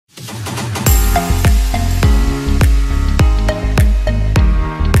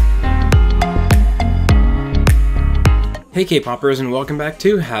Hey K-popers, and welcome back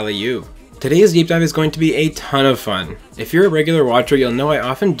to Hallyu. Today's deep dive is going to be a ton of fun. If you're a regular watcher, you'll know I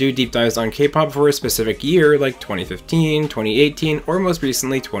often do deep dives on K-pop for a specific year, like 2015, 2018, or most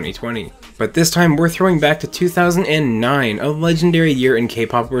recently 2020. But this time we're throwing back to 2009, a legendary year in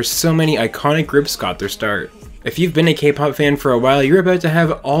K-pop where so many iconic groups got their start. If you've been a K-pop fan for a while, you're about to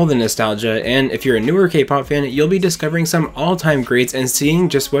have all the nostalgia, and if you're a newer K-pop fan, you'll be discovering some all-time greats and seeing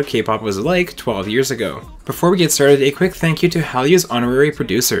just what K-pop was like 12 years ago. Before we get started, a quick thank you to Hallyu's honorary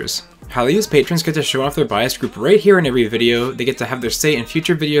producers. Hallyu's patrons get to show off their bias group right here in every video, they get to have their say in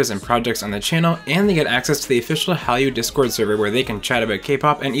future videos and projects on the channel, and they get access to the official Hallyu Discord server where they can chat about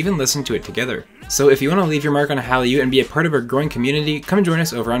K-pop and even listen to it together. So if you want to leave your mark on Hallyu and be a part of our growing community, come join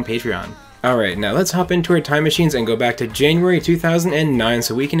us over on Patreon. Alright, now let's hop into our time machines and go back to January 2009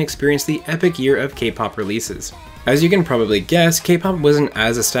 so we can experience the epic year of K-pop releases. As you can probably guess, K-pop wasn't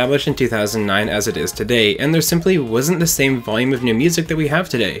as established in 2009 as it is today, and there simply wasn't the same volume of new music that we have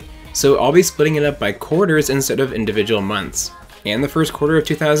today. So I'll be splitting it up by quarters instead of individual months. And the first quarter of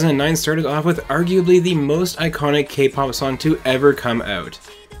 2009 started off with arguably the most iconic K-pop song to ever come out.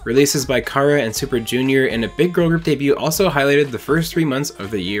 Releases by Kara and Super Junior and a big girl group debut also highlighted the first 3 months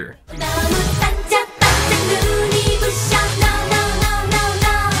of the year.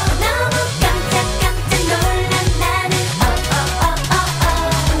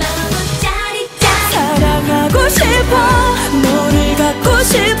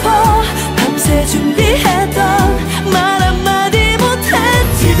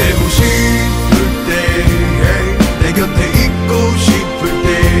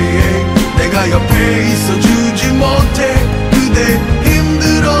 옆에 있어주지 못해 그대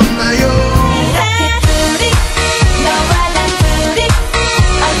힘들었나요?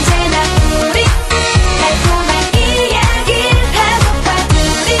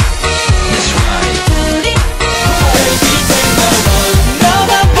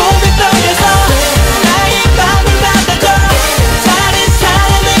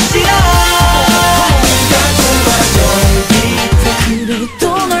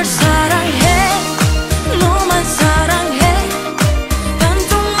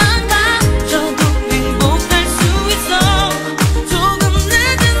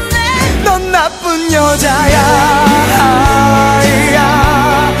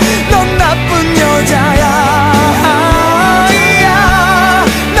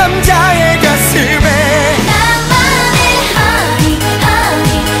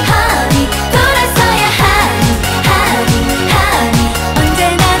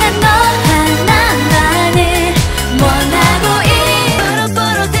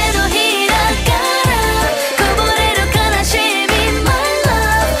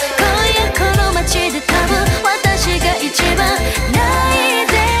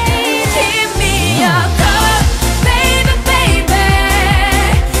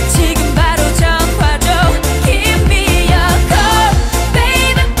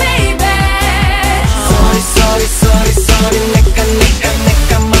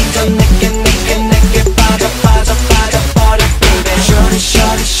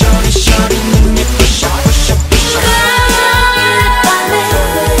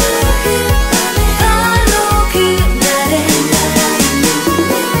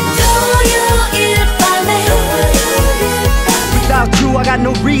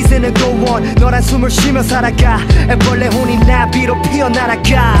 너란 숨을 쉬며 살아가 애벌레 혼이 나비로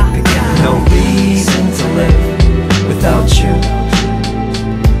피어날아가 No reason to live without you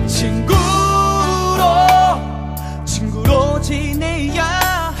친구로 지내야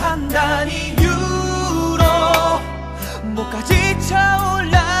한다는 이유로 목까지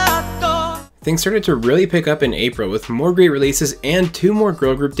차올랐던. Things started to really pick up in April with more great releases and 2 more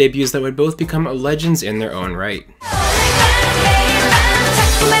girl group debuts that would both become legends in their own right.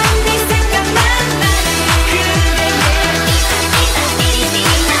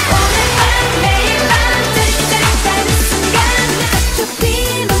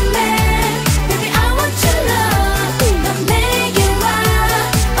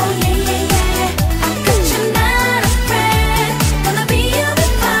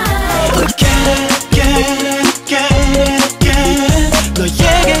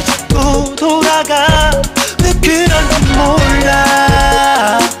 너에게 자꾸 돌아가 왜 그런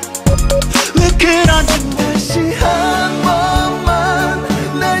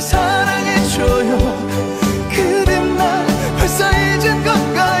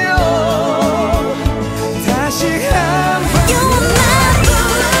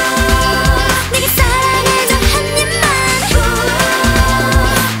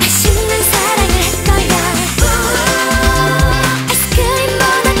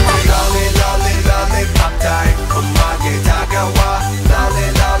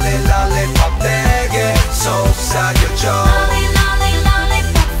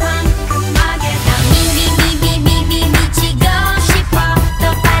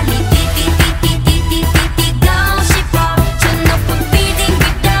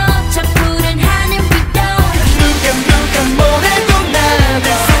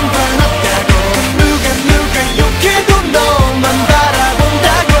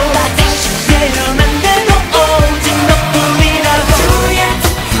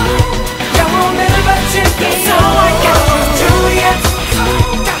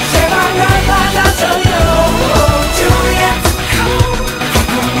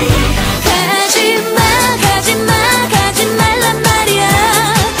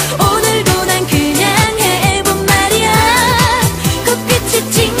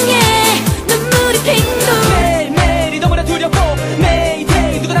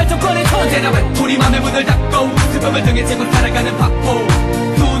언제나 왜 우리 맘에 문을 닫고 슬픔을 등에 지고 살아가는 바보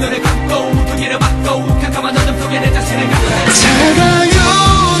두 눈을 감고 두 귀를 막고 캄캄한 어둠 속에 내 자신을 갖고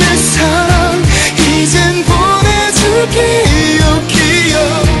차가요 내 사랑 이젠 보내줄게요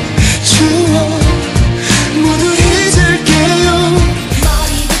기억 추억 모두 잊을게요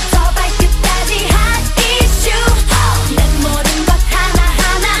머리부터 발끝까지 hot issue 내 모든 것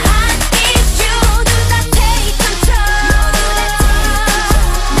하나하나 hot issue 모두 다 take control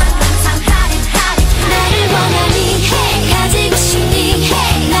난 항상 hot it 나를 원하니 가지고 싶니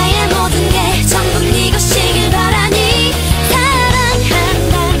나의 모든 게 전부 네 것이길 바라니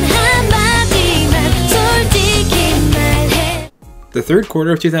사랑한단 한마디만 솔직히 말해. The third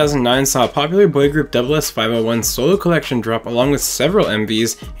quarter of 2009 saw popular boy group SS501's solo collection drop along with several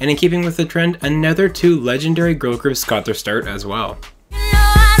MVs, and in keeping with the trend, another two legendary girl groups got their start as well. No,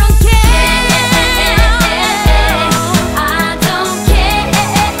 I don't care. I don't care.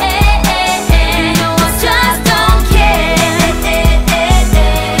 No, I just don't care.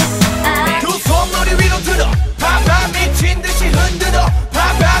 두 손머리 위로 들어 봐봐 미친 듯이 흔들어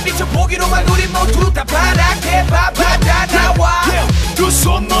봐봐 미쳐 보기로만 우리 모두 다 바라게 봐봐 다 나와 두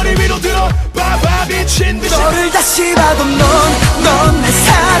손머리 위로 들어 봐봐 미친 듯이 너를 다시 봐도 넌 내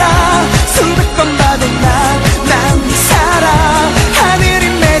사랑 수백 번 봐도 난 네 사랑 하늘이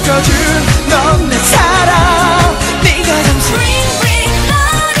맺어준 넌 내 사랑 네가 잠시 Bring, bring,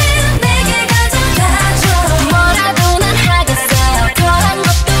 너를 내게 가져가줘. 뭐라도 난 하겠어. 덜한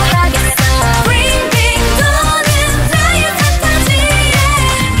것도 하겠어. Bring, bring, 너는 나의 판타지에.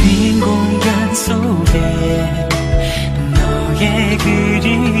 빈 공간 속에 너의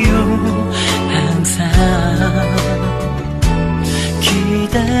그리움 항상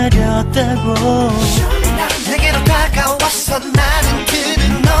기다렸다고 내게로 다가왔어 나는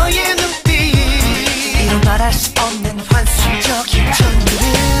그는 너의 눈빛 이루 말할 수 없는 환상적인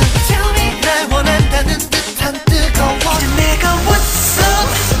전율은 Tell me 날 원한다는 듯한 뜨거워 이제 내가 what's up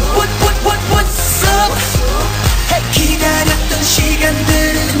what's up 기다렸던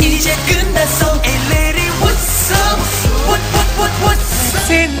시간들은 이제 끝났어 Hey lady what's up what's up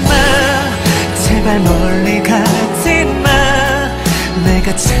가지마 제발 멀리 가지마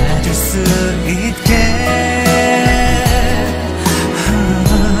내가 찾을 수 있게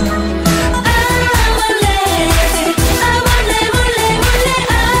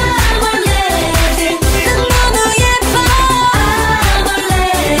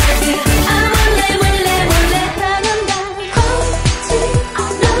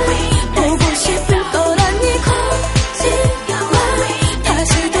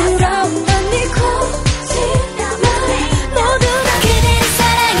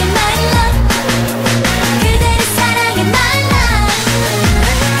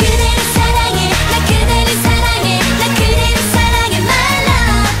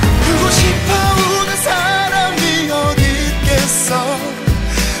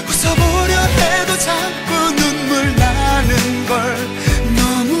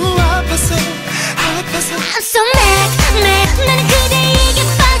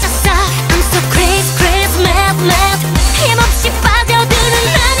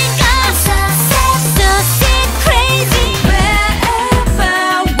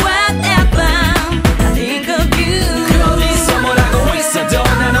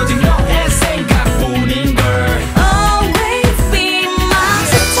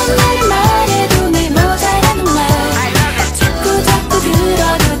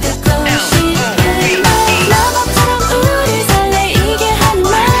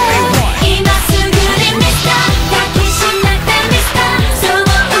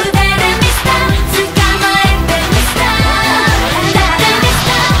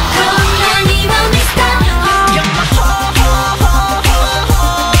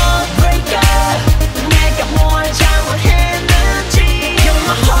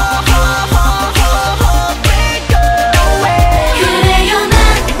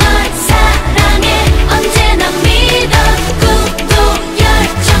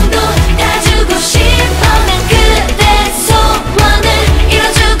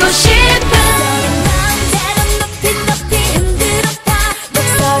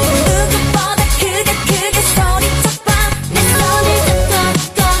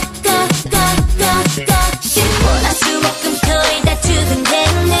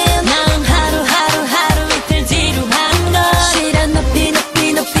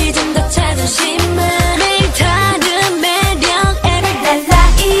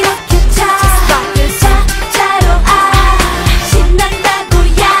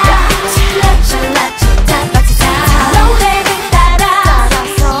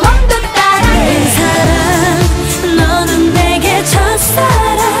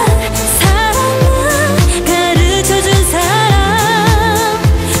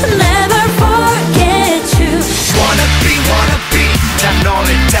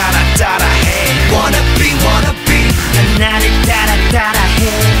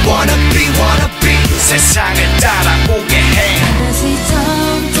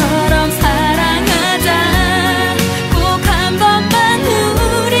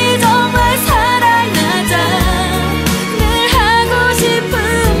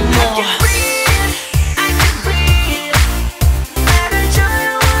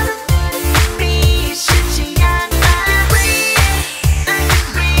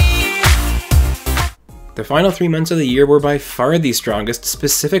The final 3 months of the year were by far the strongest,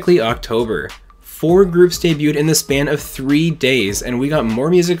 specifically October. 4 groups debuted in the span of 3 days, and we got more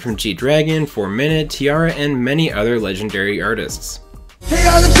music from G-Dragon, 4 Minute, T-ara, and many other legendary artists.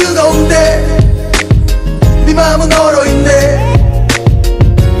 해가는 뜨거운데 네 마음은 얼어있네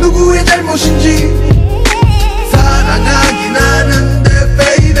누구의 잘못인지 사랑하긴 하는데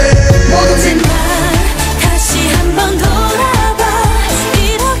baby 하지만 다시 한번 돌아봐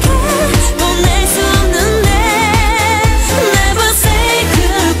이렇게 보낼 수 없는데 Never say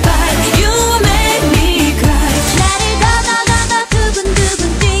goodbye You make me cry 나를 더 두근두근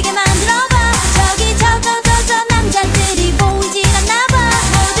뛰게 만들어봐 저기 저 남자들이 보이질 않나봐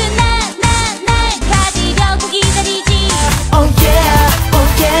모두 날 가지려고 기다리지 Oh yeah, oh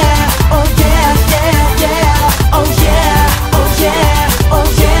yeah, oh yeah, yeah, yeah Oh yeah, oh yeah, oh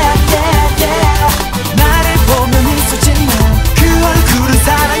yeah, yeah, yeah 나를 보면 미소짓는 그 얼굴은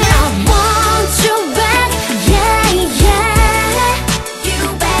사랑해 I want you back, yeah, yeah You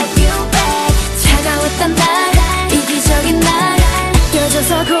back 차가웠던 날 이기적인 날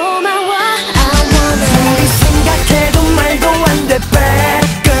껴줘서 고마워 I wanna 우리 생각해도 말도 안 돼 bad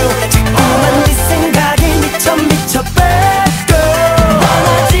girl 자꾸만 네 생각이 미쳐 bad girl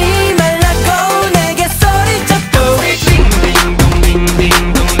떠나지 말라고 내게 소리쳤고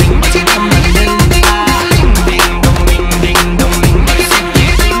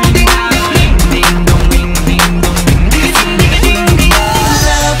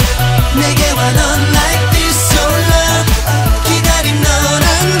내게 와 넌 like this so love 기다린 너란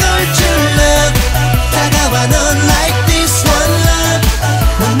걸 줄 love 다가와 넌 like this one love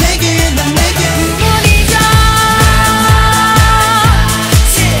넌 내게 난 내게 못 잊어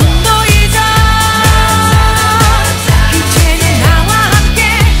지금도 잊어 이제는 나와 함께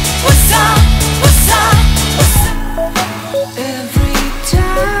웃어 Every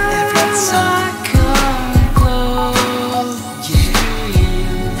time I come close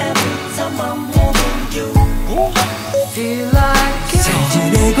Every time I'm holding you Feel like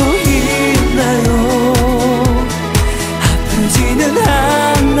지내고 있나요 아프지는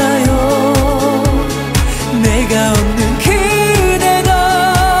않나요 내가 없는 그대가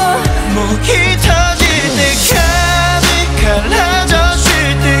목이 터질 때까지 갈라졌을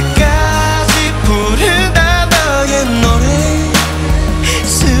때까지 부르다 너의 노래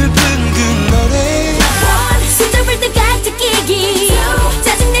슬픈 그 노래 숨잡을 때 각자 끼기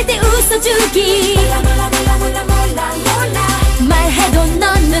짜증낼 때 웃어주기 말해도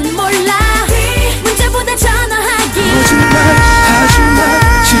너는 몰라 문자보다 전화하기 하지마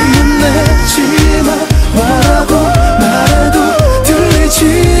지금 내지마 말하고 말해도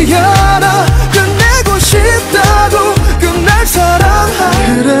들리지 않아 끝내고 싶다고 끝날 사랑하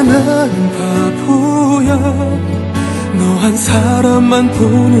그래 나는 바보야 너 한 사람만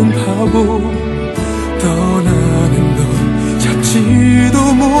보는 바보 떠나는 널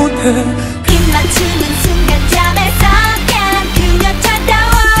잡지도 못해 입 맞추는 순간 잠에서 깬 그녀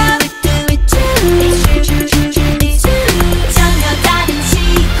찾아와 전혀 다른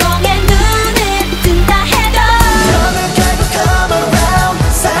시공에 눈을 뜬다 해도 너는 결국 come around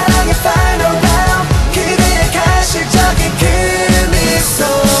사랑의 final round 그대의 가식적인 그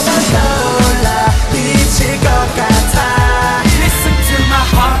미소만 떠올라 미칠 것 같아 Listen to my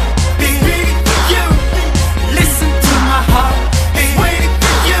heart beat waiting for you Listen to my heart beat waiting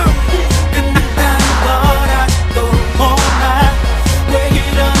for you 끝났다는 걸 아직도 몰라 왜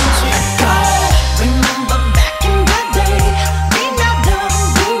이런지 Remember back in the day 미나던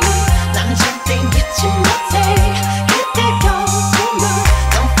눈물 난 절대 잊지 못해 그때 겨우는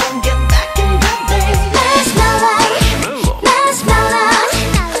Don't forget back in the day That's my life That's my life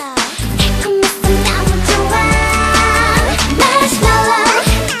달콤했던 너무 좋아 That's my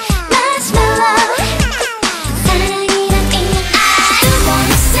life That's my life 사랑이란 이름 I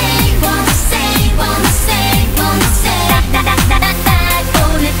wanna say wanna say wanna say wanna say 날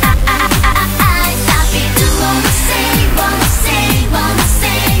보는 I stop it wanna say wanna say wanna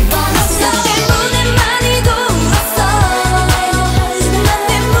say wanna say 너 때문에 많이 울었어 나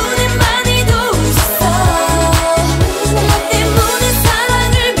때문에 많이 웃었어 너 때문에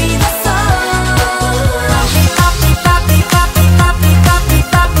사랑을 믿었어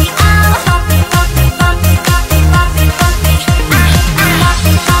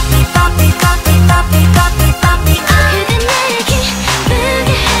그대 날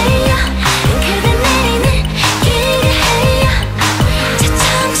기쁘게 해요 그대 내리는 길게 해요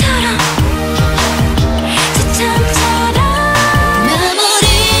저처럼 메모리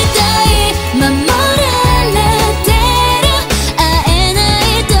따위 맘모를 때려 아예 나의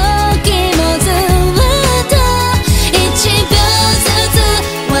도끼 모두부터 잊히면서도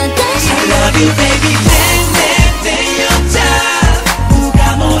I love you baby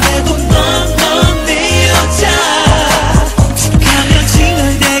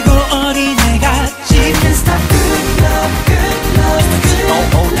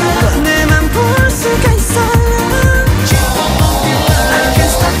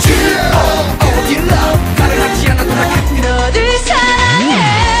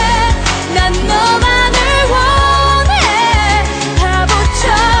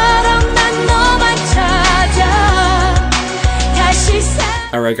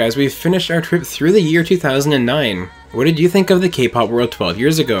Alright guys, we've finished our trip through the year 2009. What did you think of the K-pop world 12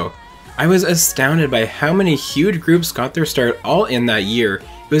 years ago? I was astounded by how many huge groups got their start all in that year.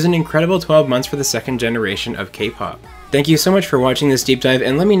 It was an incredible 12 months for the second generation of K-pop. Thank you so much for watching this deep dive,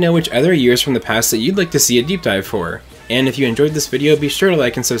 and let me know which other years from the past that you'd like to see a deep dive for. And if you enjoyed this video, be sure to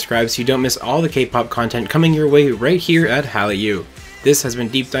like and subscribe so you don't miss all the K-pop content coming your way right here at Hallyu. This has been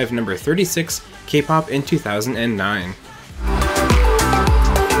deep dive number 36, K-pop in 2009.